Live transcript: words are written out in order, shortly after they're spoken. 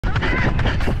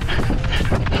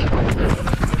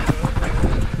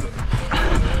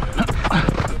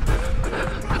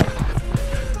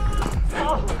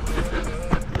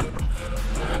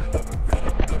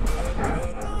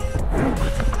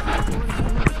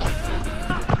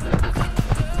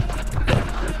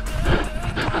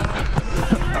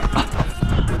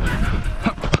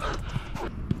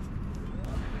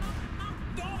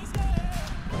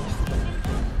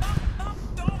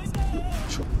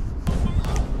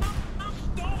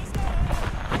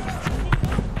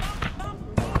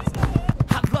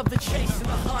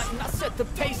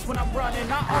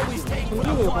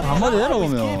한마디 해라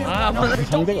보면. 한마디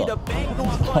상대가.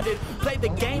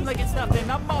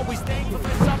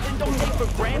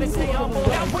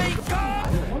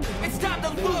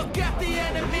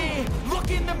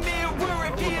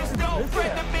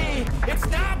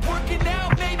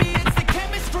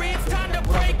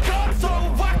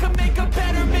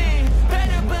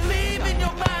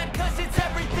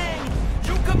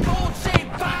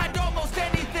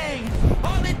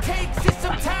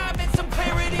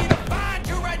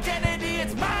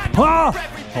 와!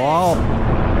 와우.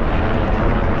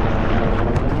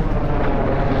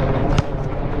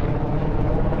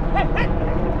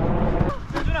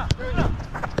 현준아.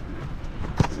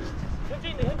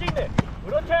 현진인데.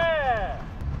 그렇지.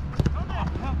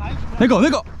 내거.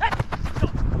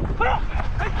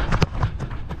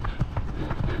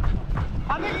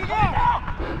 반대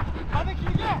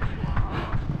길게.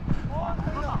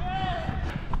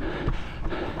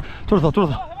 돌아서.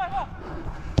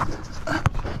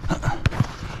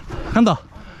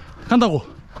 간다고.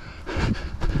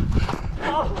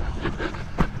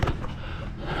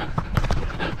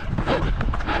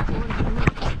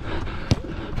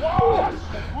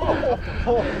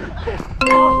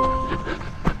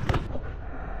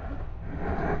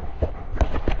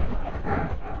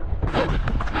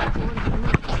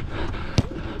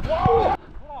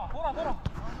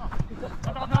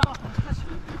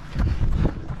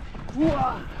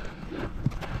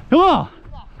 영아.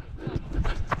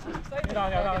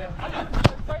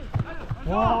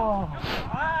 와.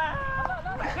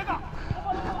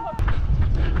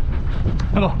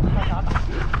 잠깐.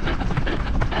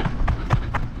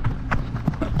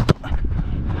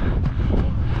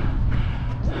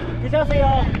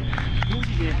 괜찮으세요?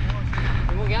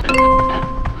 제목이야?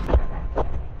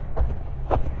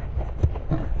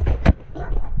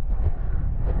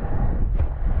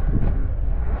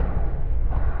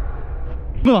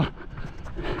 누나.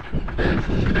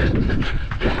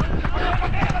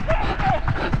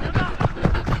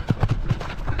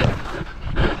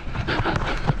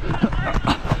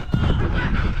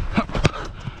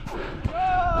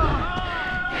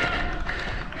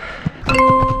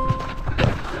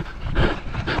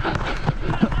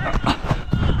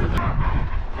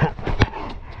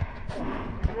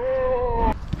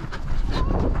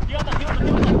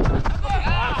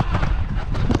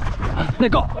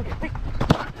 내꺼.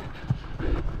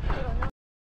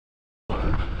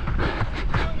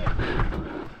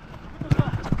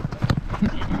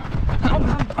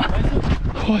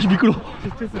 와, 미끄러.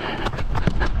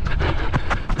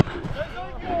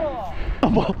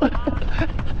 뭐?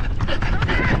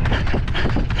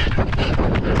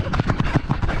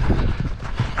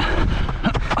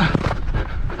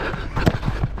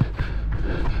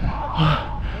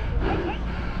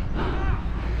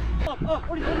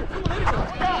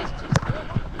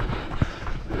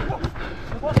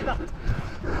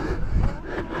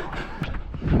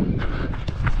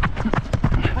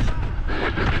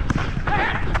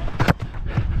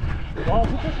 와,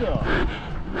 붙었어요.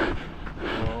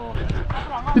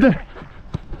 이들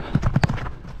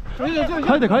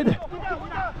가야 돼.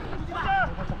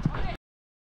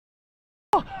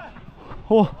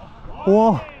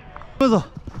 와. 그래서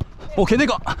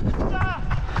걔네가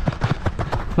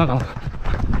나가.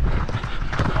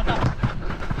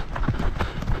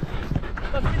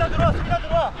 스피드 들어와.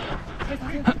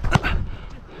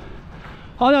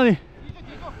 아니.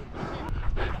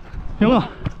 영아.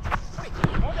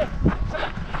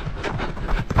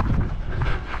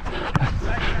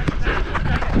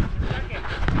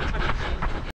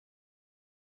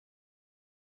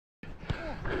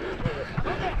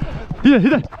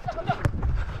 이들.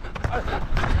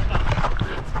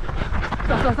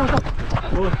 자.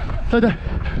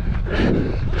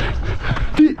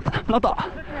 뒤 났다.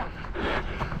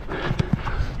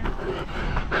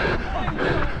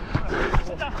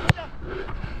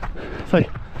 사이.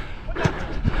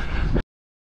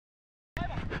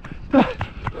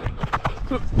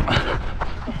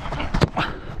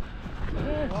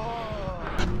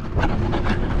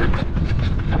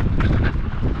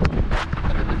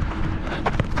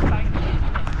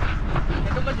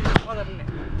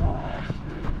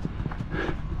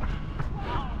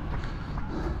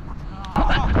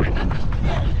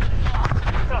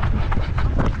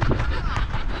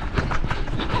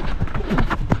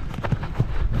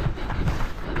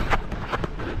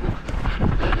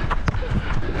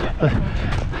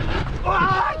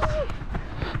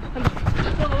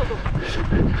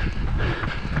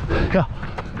 야,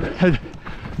 해야 돼.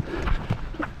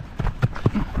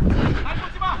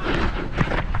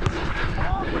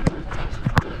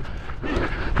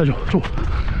 줘, 줘.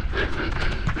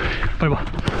 빨리 봐.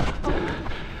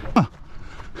 아.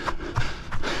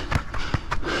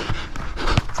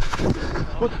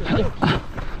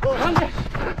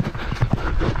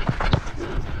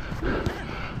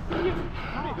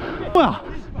 뭐야?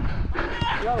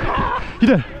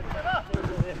 이대.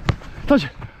 다시.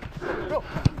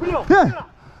 예.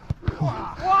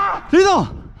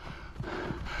 리더.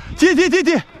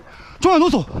 뒤에. 종아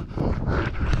넣었어.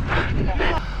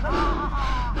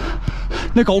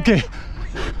 내가 오케이.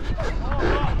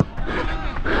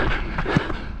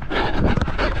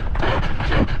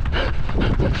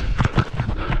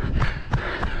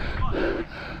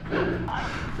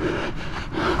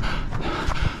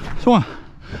 종아.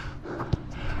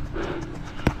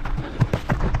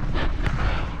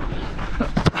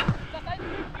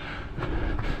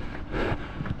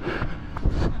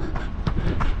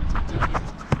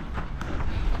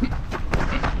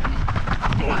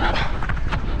 오.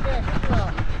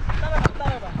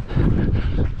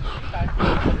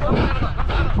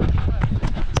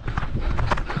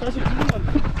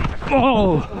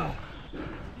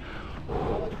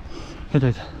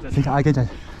 괜찮아. 괜찮아.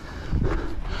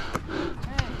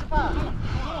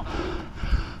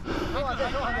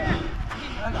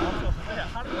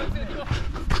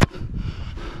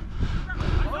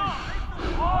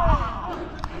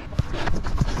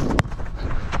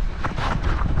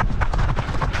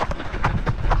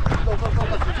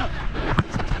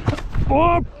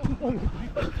 오!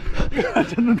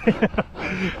 졌는데.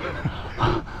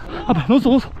 앞에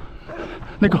넣었어.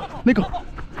 내꺼.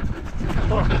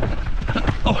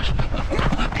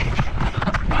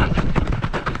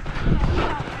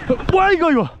 뭐야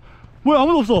이거. 뭐야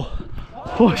아무도 없어.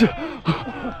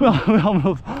 왜 아무도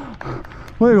없어.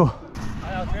 뭐야 이거.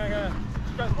 아야 그냥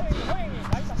허행이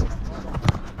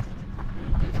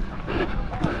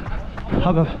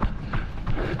앞에.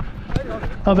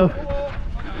 나도.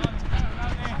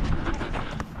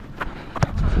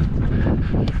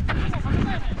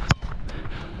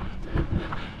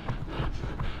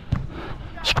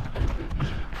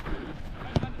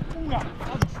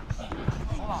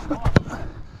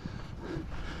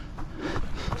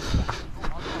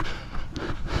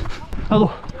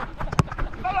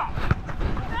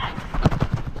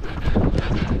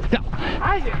 야.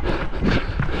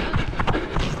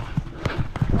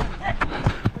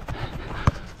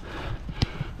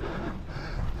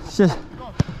 씨.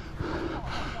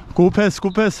 굿패스.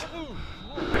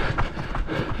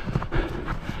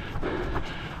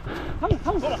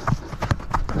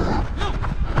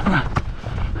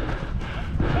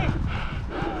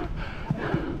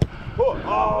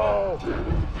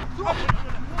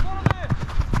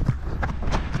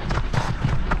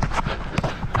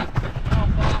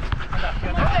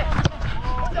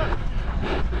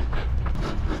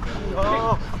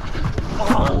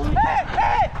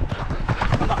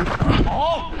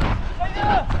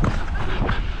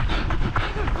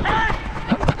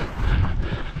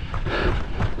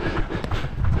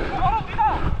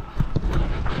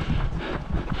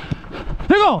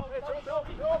 내가.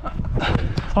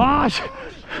 아씨.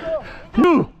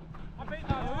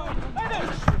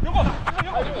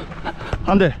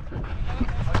 안 돼.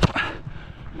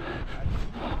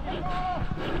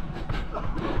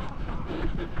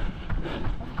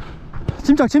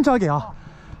 침착하게. 야.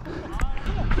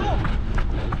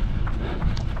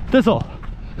 됐어.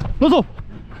 넣어서.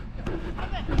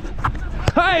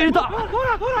 하이 일단.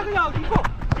 돌아 그냥 이거.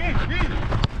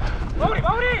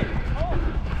 마무리.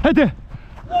 헤드.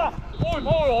 와.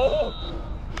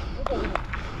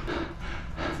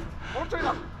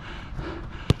 오른쪽이다.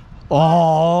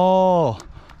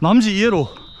 남지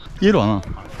이해로 안 와.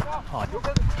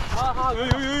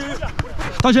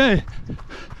 다시.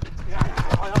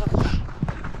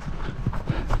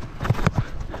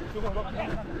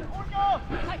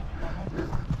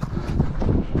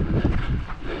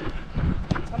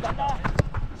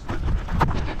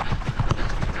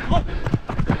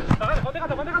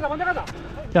 먼저 가자.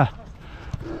 야.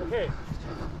 오케이.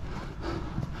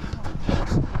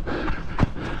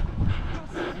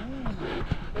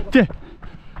 뒤에.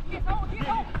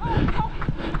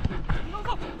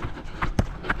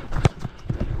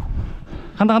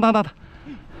 간다.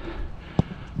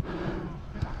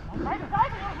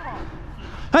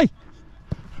 하이.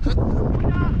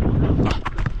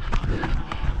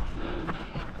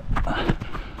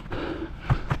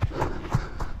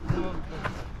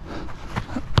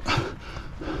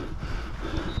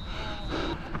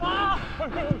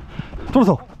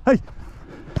 돌아서. 하이.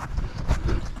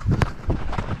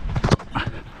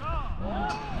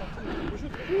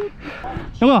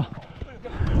 영아.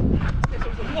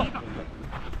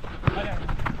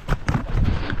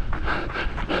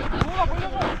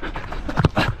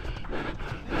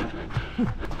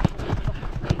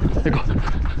 이거.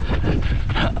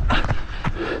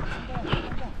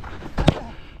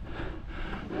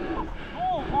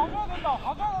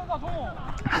 가져야 된다, 종.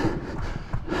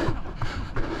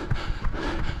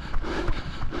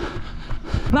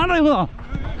 나라 이거다.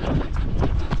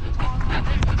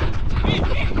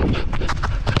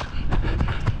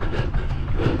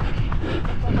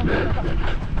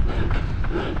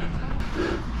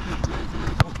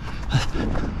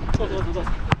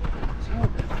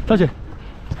 다시.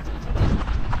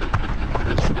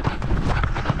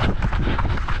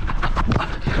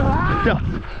 야,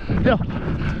 야.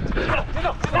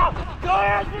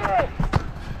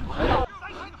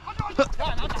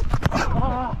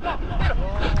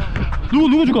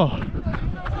 누구 줄까?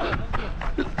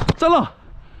 잘라.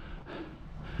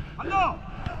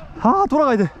 아,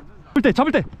 돌아가야 돼.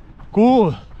 잡을 때.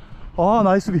 굿. 아,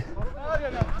 나이스 수비.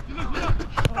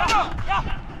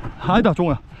 아니다,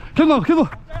 종호야. 계속.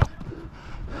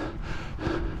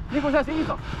 이거 자,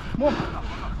 생겼어. 뭐?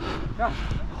 야.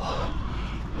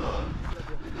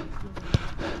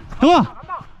 형아.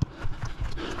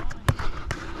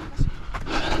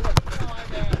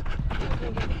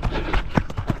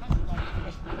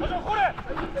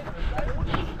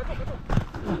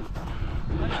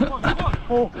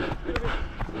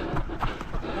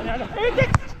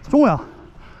 종호야.